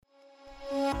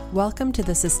Welcome to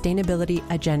the Sustainability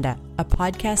Agenda, a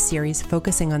podcast series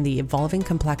focusing on the evolving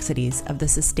complexities of the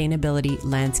sustainability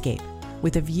landscape,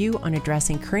 with a view on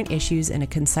addressing current issues in a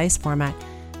concise format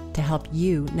to help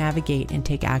you navigate and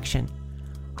take action.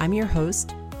 I'm your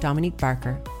host, Dominique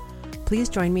Barker. Please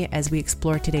join me as we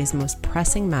explore today's most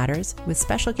pressing matters with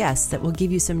special guests that will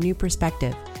give you some new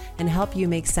perspective and help you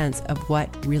make sense of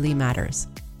what really matters.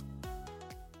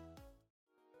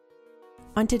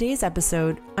 On today's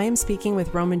episode, I am speaking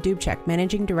with Roman Dubczak,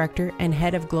 Managing Director and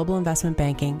Head of Global Investment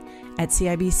Banking at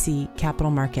CIBC Capital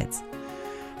Markets.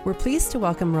 We're pleased to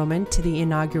welcome Roman to the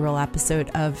inaugural episode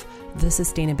of the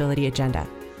Sustainability Agenda.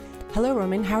 Hello,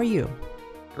 Roman. How are you?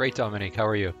 Great, Dominique. How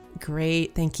are you?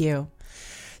 Great. Thank you.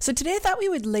 So today I thought we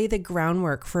would lay the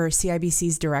groundwork for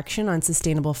CIBC's direction on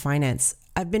sustainable finance.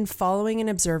 I've been following and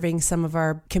observing some of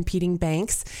our competing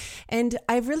banks, and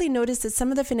I've really noticed that some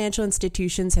of the financial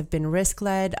institutions have been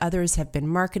risk-led, others have been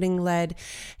marketing-led,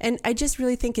 and I just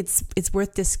really think it's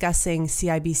worth discussing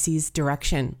CIBC's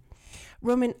direction.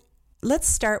 Roman, let's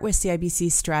start with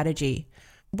CIBC's strategy.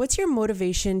 What's your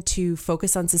motivation to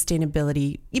focus on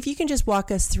sustainability? If you can just walk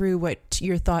us through what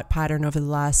your thought pattern over the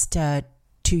last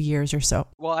 2 years or so.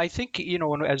 Well, I think,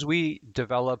 as we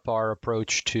develop our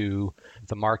approach to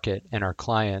the market and our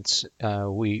clients,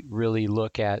 we really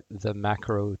look at the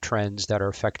macro trends that are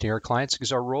affecting our clients,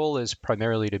 because our role is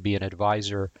primarily to be an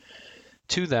advisor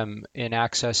to them in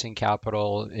accessing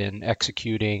capital, in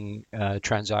executing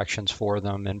transactions for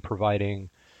them, and providing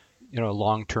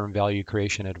long-term value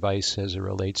creation advice as it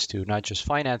relates to not just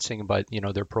financing, but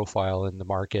their profile in the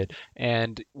market.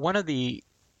 And one of the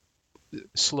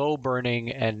slow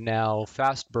burning and now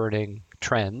fast burning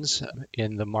trends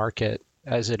in the market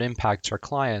as it impacts our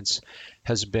clients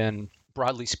has been,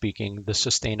 broadly speaking, the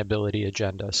sustainability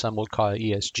agenda. Some will call it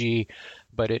ESG,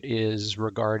 but it is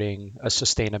regarding a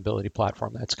sustainability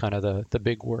platform. That's kind of the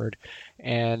big word.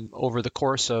 And over the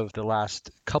course of the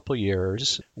last couple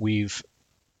years, we've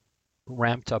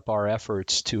ramped up our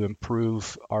efforts to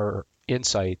improve our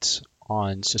insights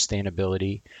on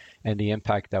sustainability and the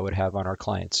impact that would have on our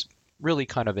clients. Really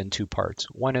kind of in two parts.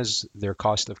 One is their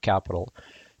cost of capital,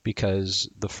 because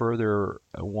the further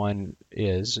one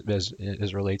is,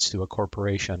 as relates to a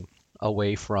corporation,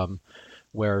 away from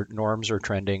where norms are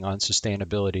trending on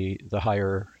sustainability, the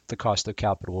higher the cost of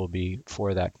capital will be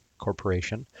for that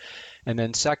corporation. And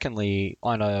then secondly,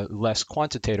 on a less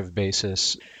quantitative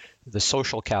basis, the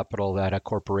social capital that a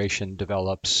corporation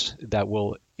develops that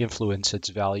will influence its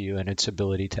value and its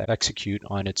ability to execute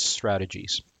on its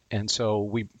strategies. And so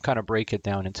we kind of break it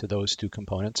down into those two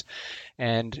components.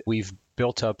 And we've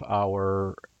built up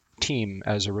our team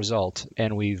as a result,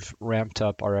 and we've ramped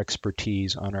up our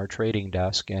expertise on our trading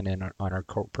desk and on our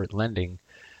corporate lending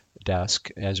desk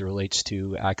as it relates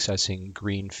to accessing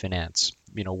green finance.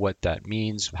 What that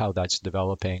means, how that's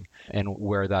developing, and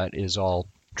where that is all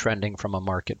trending from a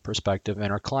market perspective.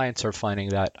 And our clients are finding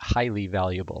that highly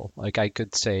valuable. Like, I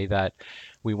could say that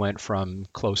we went from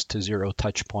close to zero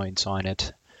touch points on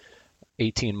it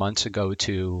 18 months ago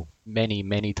to many,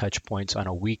 many touch points on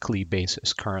a weekly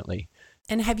basis currently.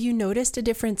 And have you noticed a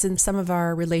difference in some of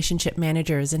our relationship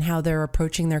managers and how they're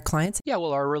approaching their clients? Yeah,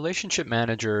 well, our relationship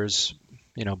managers,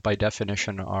 by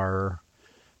definition, are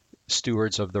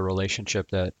stewards of the relationship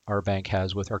that our bank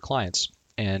has with our clients.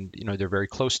 And, they're very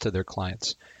close to their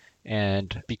clients.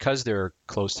 And because they're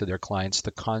close to their clients, the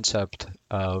concept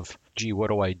of, gee, what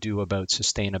do I do about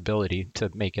sustainability, to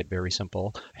make it very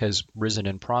simple, has risen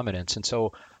in prominence. And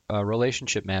so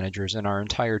relationship managers and our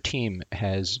entire team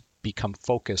has become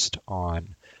focused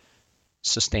on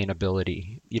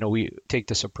sustainability. We take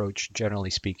this approach, generally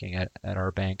speaking, at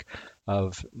our bank,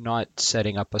 of not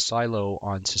setting up a silo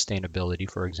on sustainability,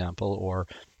 for example, or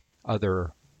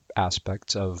other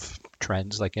aspects of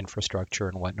trends like infrastructure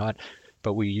and whatnot.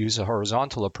 But we use a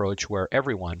horizontal approach where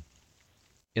everyone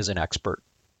is an expert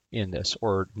in this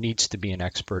or needs to be an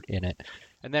expert in it.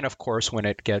 And then, of course, when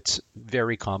it gets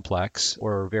very complex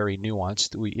or very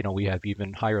nuanced, we have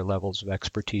even higher levels of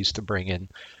expertise to bring in,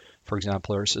 for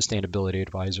example, our sustainability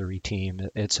advisory team,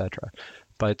 et cetera.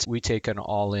 But we take an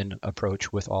all-in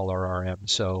approach with all our RMs.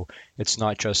 So it's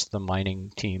not just the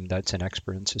mining team that's an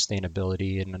expert in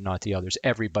sustainability and not the others.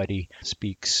 Everybody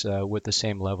speaks with the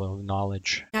same level of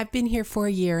knowledge. I've been here for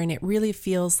a year, and it really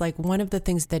feels like one of the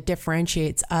things that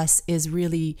differentiates us is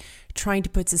really trying to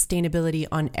put sustainability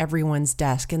on everyone's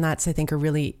desk. And that's, I think, a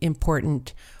really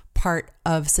important part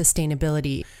of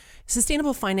sustainability.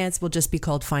 Sustainable finance will just be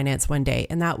called finance one day,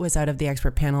 and that was out of the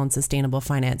expert panel on sustainable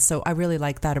finance. So I really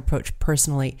like that approach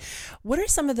personally. What are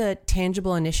some of the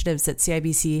tangible initiatives that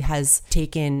CIBC has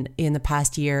taken in the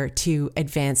past year to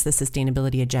advance the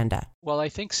sustainability agenda? Well, I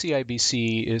think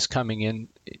CIBC is coming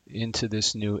into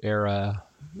this new era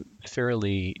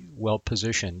fairly well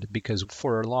positioned because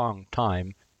for a long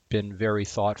time been very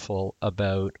thoughtful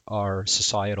about our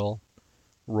societal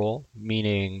role,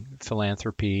 meaning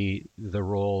philanthropy, the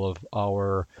role of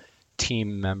our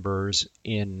team members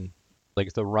in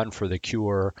like the Run for the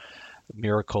Cure,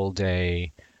 Miracle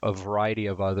Day, a variety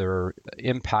of other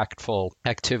impactful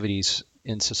activities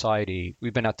in society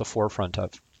we've been at the forefront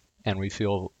of, and we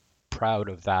feel proud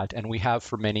of that, and we have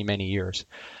for many, many years.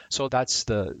 So that's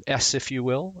the S, if you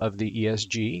will, of the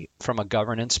ESG. From a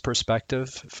governance perspective,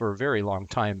 for a very long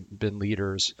time, been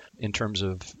leaders in terms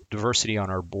of diversity on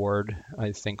our board.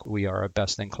 I think we are a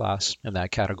best in class in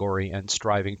that category and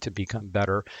striving to become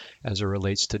better as it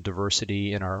relates to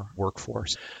diversity in our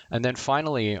workforce. And then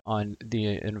finally, on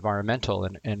the environmental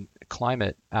and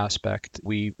climate aspect,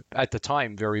 we, at the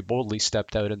time, very boldly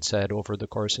stepped out and said over the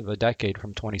course of a decade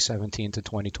from 2017 to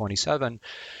 2027,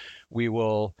 we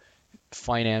will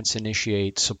finance,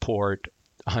 initiate, support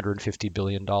 $150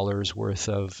 billion worth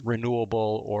of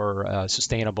renewable or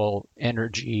sustainable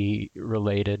energy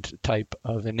related type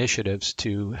of initiatives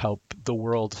to help the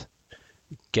world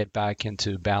get back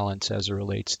into balance as it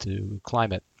relates to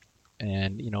climate.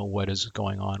 And what is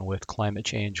going on with climate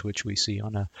change, which we see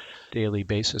on a daily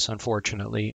basis,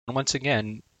 unfortunately. And once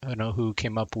again, I don't know who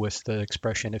came up with the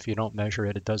expression, if you don't measure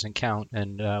it, it doesn't count.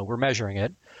 And we're measuring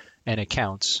it, and it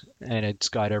counts, and it's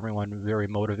got everyone very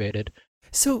motivated.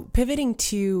 So pivoting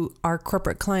to our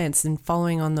corporate clients and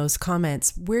following on those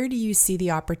comments, where do you see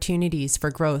the opportunities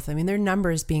for growth? I mean, there are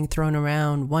numbers being thrown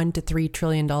around, $1 to $3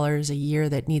 trillion a year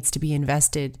that needs to be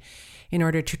invested in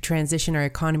order to transition our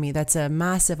economy. That's a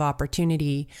massive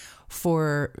opportunity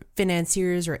for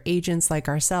financiers or agents like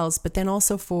ourselves, but then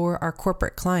also for our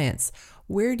corporate clients.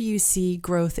 Where do you see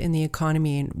growth in the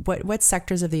economy, and what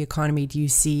sectors of the economy do you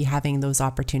see having those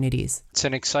opportunities? It's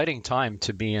an exciting time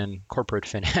to be in corporate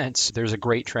finance. There's a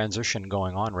great transition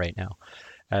going on right now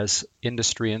as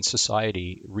industry and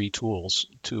society retools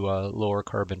to a lower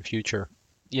carbon future.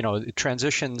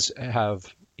 Transitions have,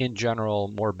 in general,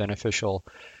 more beneficial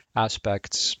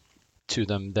aspects to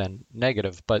them than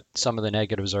negative, but some of the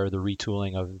negatives are the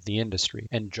retooling of the industry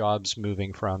and jobs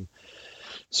moving from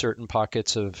certain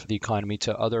pockets of the economy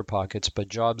to other pockets, but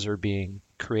jobs are being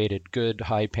created, good,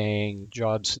 high-paying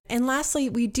jobs. And lastly,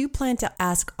 we do plan to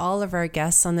ask all of our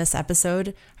guests on this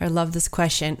episode, I love this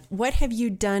question, what have you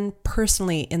done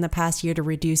personally in the past year to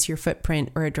reduce your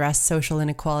footprint or address social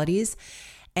inequalities?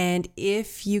 And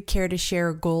if you care to share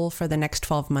a goal for the next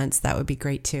 12 months, that would be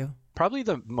great too. Probably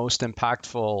the most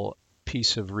impactful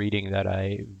piece of reading that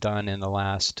I've done in the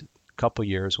last couple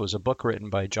years was a book written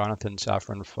by Jonathan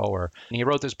Safran Foer. And he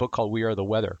wrote this book called We Are the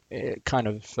Weather. It kind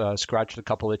of scratched a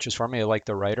couple itches for me. I like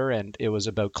the writer, and it was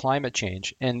about climate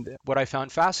change. And what I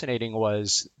found fascinating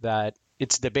was that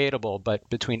it's debatable, but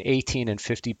between 18 and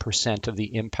 50% of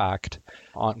the impact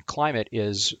on climate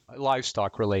is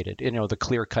livestock related. The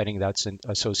clear cutting that's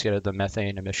associated, the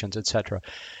methane emissions, et cetera.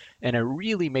 And it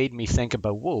really made me think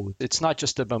about, whoa, it's not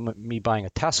just about me buying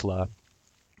a Tesla,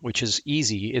 which is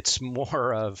easy. It's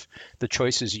more of the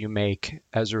choices you make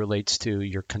as it relates to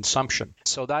your consumption.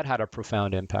 So that had a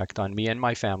profound impact on me and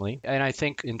my family. And I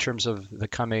think in terms of the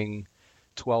coming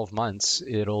 12 months,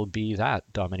 it'll be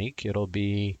that, Dominique. It'll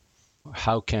be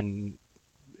how can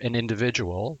an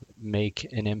individual make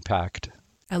an impact.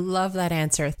 I love that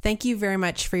answer. Thank you very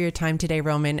much for your time today,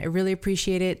 Roman. I really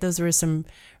appreciate it. Those were some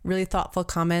really thoughtful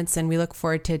comments, and we look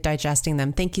forward to digesting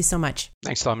them. Thank you so much.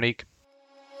 Thanks, Dominique.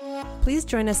 Please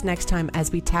join us next time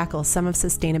as we tackle some of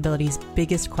sustainability's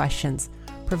biggest questions,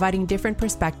 providing different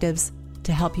perspectives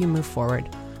to help you move forward.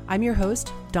 I'm your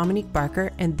host, Dominique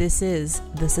Barker, and this is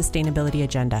the Sustainability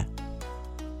Agenda.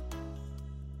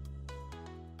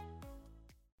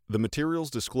 The materials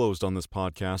disclosed on this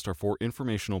podcast are for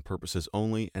informational purposes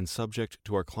only and subject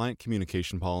to our client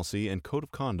communication policy and code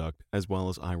of conduct, as well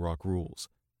as IROC rules.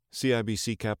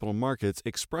 CIBC Capital Markets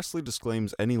expressly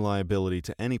disclaims any liability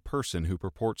to any person who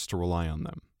purports to rely on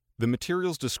them. The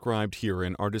materials described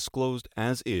herein are disclosed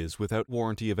as is without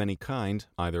warranty of any kind,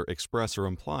 either express or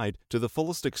implied, to the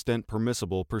fullest extent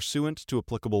permissible pursuant to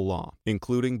applicable law,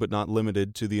 including but not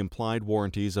limited to the implied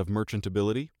warranties of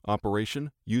merchantability,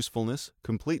 operation, usefulness,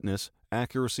 completeness,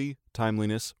 accuracy,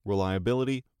 timeliness,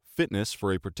 reliability, fitness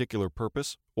for a particular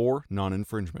purpose, or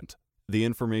non-infringement. The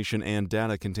information and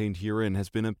data contained herein has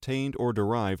been obtained or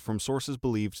derived from sources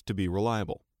believed to be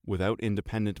reliable. without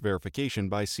independent verification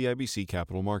by CIBC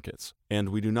Capital Markets, and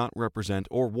we do not represent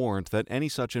or warrant that any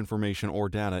such information or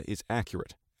data is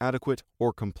accurate, adequate,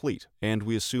 or complete, and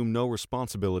we assume no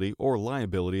responsibility or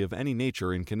liability of any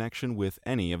nature in connection with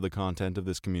any of the content of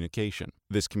this communication.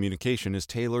 This communication is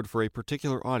tailored for a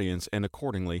particular audience, and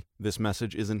accordingly, this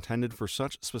message is intended for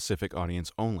such specific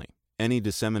audience only. Any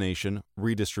dissemination,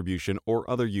 redistribution, or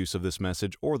other use of this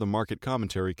message or the market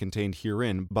commentary contained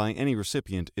herein by any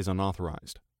recipient is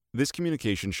unauthorized. This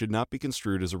communication should not be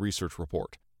construed as a research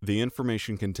report. The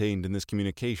information contained in this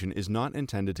communication is not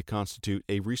intended to constitute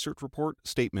a research report,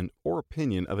 statement, or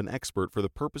opinion of an expert for the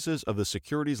purposes of the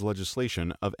securities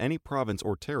legislation of any province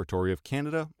or territory of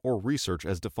Canada or research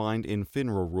as defined in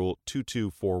FINRA Rule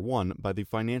 2241 by the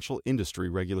Financial Industry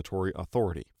Regulatory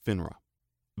Authority, FINRA.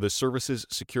 The services,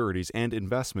 securities, and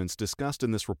investments discussed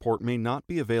in this report may not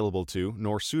be available to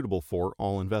nor suitable for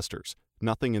all investors.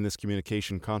 Nothing in this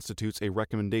communication constitutes a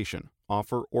recommendation,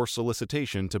 offer, or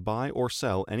solicitation to buy or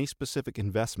sell any specific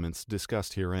investments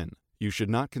discussed herein. You should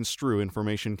not construe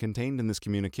information contained in this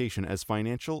communication as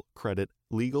financial, credit,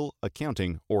 legal,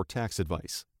 accounting, or tax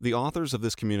advice. The authors of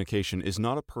this communication is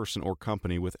not a person or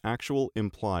company with actual,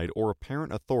 implied, or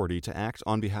apparent authority to act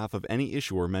on behalf of any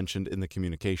issuer mentioned in the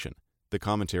communication. The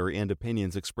commentary and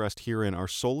opinions expressed herein are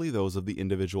solely those of the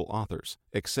individual authors,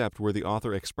 except where the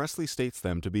author expressly states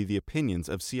them to be the opinions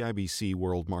of CIBC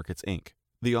World Markets, Inc.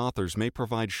 The authors may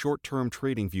provide short-term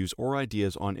trading views or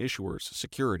ideas on issuers,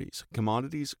 securities,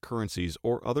 commodities, currencies,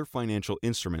 or other financial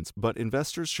instruments, but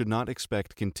investors should not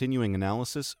expect continuing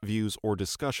analysis, views, or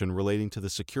discussion relating to the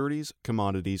securities,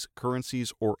 commodities,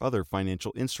 currencies, or other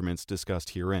financial instruments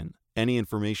discussed herein. Any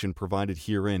information provided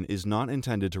herein is not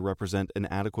intended to represent an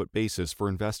adequate basis for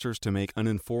investors to make an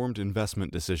informed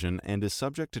investment decision and is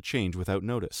subject to change without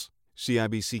notice.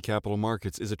 CIBC Capital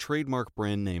Markets is a trademark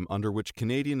brand name under which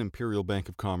Canadian Imperial Bank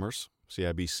of Commerce,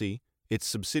 CIBC, its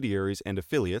subsidiaries and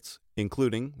affiliates,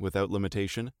 including, without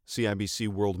limitation, CIBC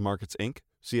World Markets Inc.,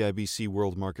 CIBC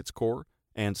World Markets Core,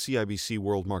 and CIBC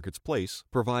World Markets Place,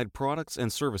 provide products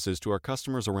and services to our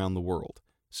customers around the world.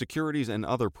 Securities and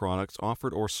other products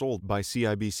offered or sold by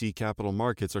CIBC Capital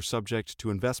Markets are subject to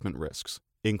investment risks,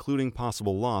 including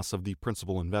possible loss of the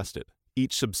principal invested.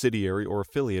 Each subsidiary or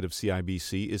affiliate of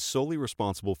CIBC is solely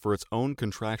responsible for its own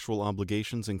contractual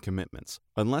obligations and commitments.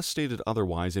 Unless stated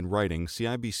otherwise in writing,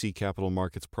 CIBC Capital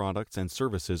Markets products and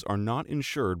services are not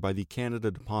insured by the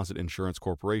Canada Deposit Insurance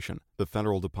Corporation, the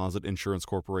Federal Deposit Insurance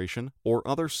Corporation, or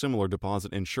other similar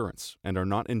deposit insurance, and are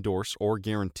not endorsed or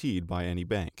guaranteed by any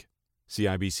bank.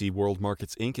 CIBC World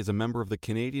Markets Inc. is a member of the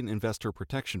Canadian Investor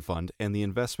Protection Fund and the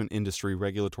Investment Industry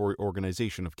Regulatory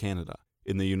Organization of Canada.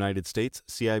 In the United States,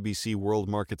 CIBC World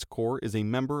Markets Core is a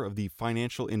member of the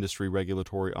Financial Industry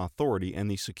Regulatory Authority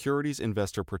and the Securities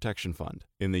Investor Protection Fund.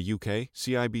 In the UK,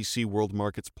 CIBC World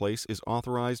Markets Place is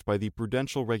authorized by the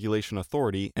Prudential Regulation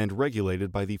Authority and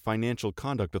regulated by the Financial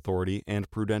Conduct Authority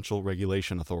and Prudential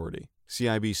Regulation Authority.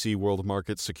 CIBC World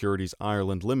Markets Securities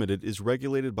Ireland Limited is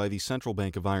regulated by the Central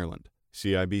Bank of Ireland.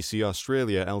 CIBC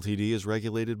Australia Ltd. is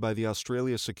regulated by the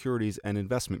Australia Securities and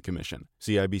Investment Commission.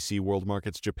 CIBC World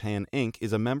Markets Japan Inc.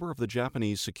 is a member of the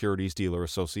Japanese Securities Dealer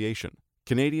Association.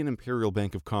 Canadian Imperial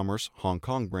Bank of Commerce, Hong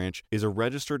Kong branch, is a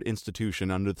registered institution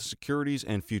under the Securities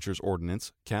and Futures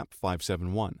Ordinance, Cap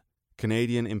 571.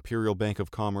 Canadian Imperial Bank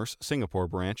of Commerce, Singapore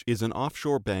branch, is an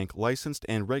offshore bank licensed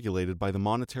and regulated by the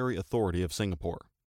Monetary Authority of Singapore.